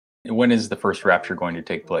When is the first rapture going to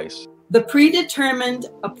take place? The predetermined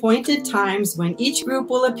appointed times when each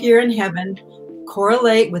group will appear in heaven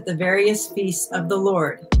correlate with the various feasts of the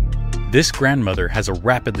Lord. This grandmother has a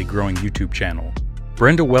rapidly growing YouTube channel.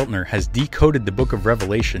 Brenda Weltner has decoded the book of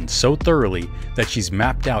Revelation so thoroughly that she's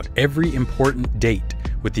mapped out every important date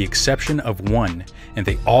with the exception of one, and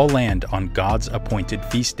they all land on God's appointed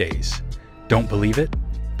feast days. Don't believe it?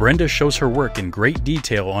 Brenda shows her work in great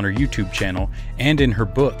detail on her YouTube channel and in her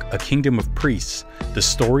book, A Kingdom of Priests, The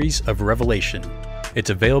Stories of Revelation. It's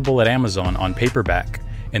available at Amazon on paperback,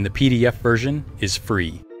 and the PDF version is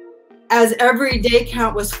free. As every day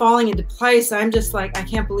count was falling into place, I'm just like, I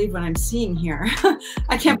can't believe what I'm seeing here.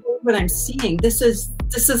 I can't believe what I'm seeing. This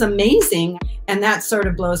is amazing. And that sort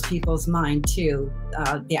of blows people's mind too.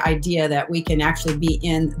 The idea that we can actually be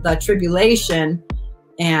in the tribulation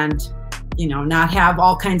and, you know, not have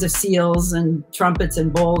all kinds of seals and trumpets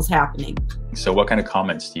and bowls happening. So what kind of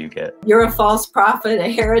comments do you get? You're a false prophet,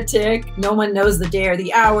 a heretic. No one knows the day or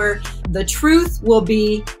the hour. The truth will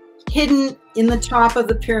be hidden in the top of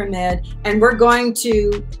the pyramid, and we're going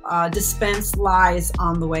to dispense lies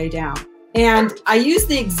on the way down. And I use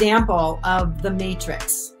the example of The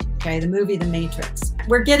Matrix, okay, the movie The Matrix.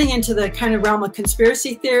 We're getting into the kind of realm of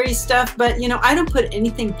conspiracy theory stuff, but you know, I don't put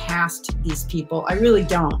anything past these people. I really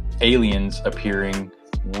don't. Aliens appearing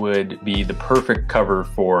would be the perfect cover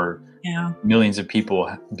for millions of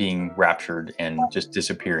people being raptured and just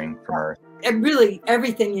disappearing from Earth. Really,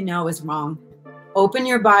 everything you know is wrong. Open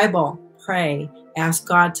your Bible, pray, ask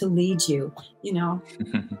God to lead you. You know,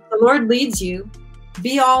 the Lord leads you,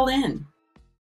 be all in.